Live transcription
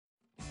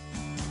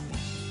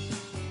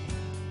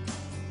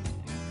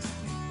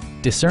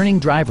Discerning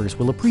drivers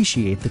will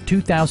appreciate the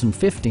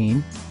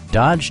 2015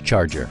 Dodge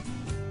Charger.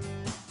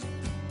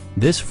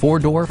 This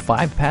four-door,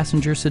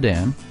 five-passenger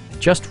sedan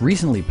just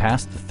recently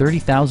passed the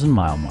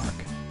 30,000-mile mark.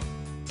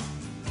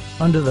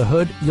 Under the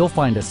hood, you'll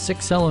find a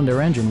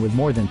six-cylinder engine with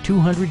more than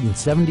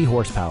 270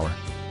 horsepower.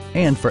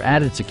 And for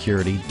added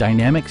security,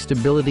 dynamic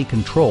stability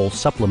control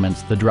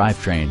supplements the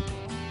drivetrain.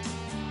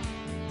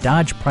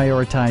 Dodge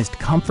prioritized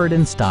comfort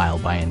and style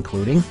by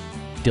including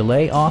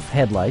delay-off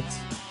headlights,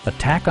 a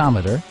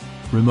tachometer,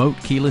 remote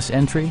keyless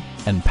entry,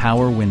 and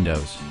power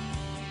windows.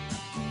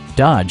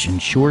 Dodge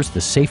ensures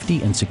the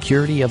safety and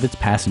security of its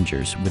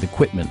passengers with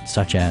equipment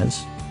such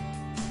as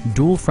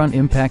dual front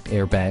impact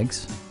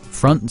airbags,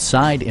 front and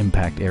side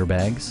impact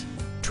airbags,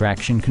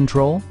 traction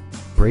control,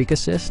 brake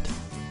assist,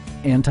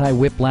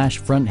 anti-whiplash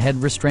front head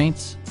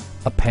restraints,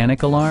 a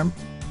panic alarm,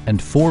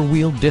 and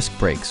four-wheel disc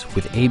brakes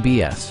with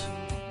ABS.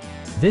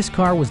 This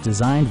car was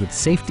designed with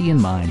safety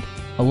in mind,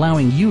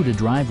 allowing you to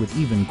drive with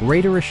even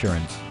greater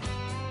assurance.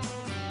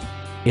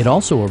 It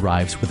also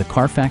arrives with a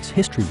Carfax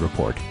history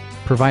report,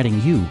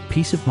 providing you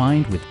peace of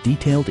mind with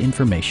detailed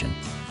information.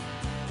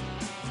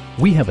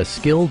 We have a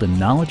skilled and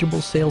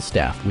knowledgeable sales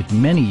staff with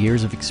many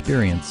years of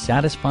experience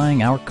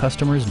satisfying our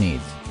customers'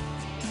 needs.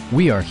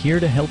 We are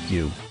here to help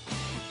you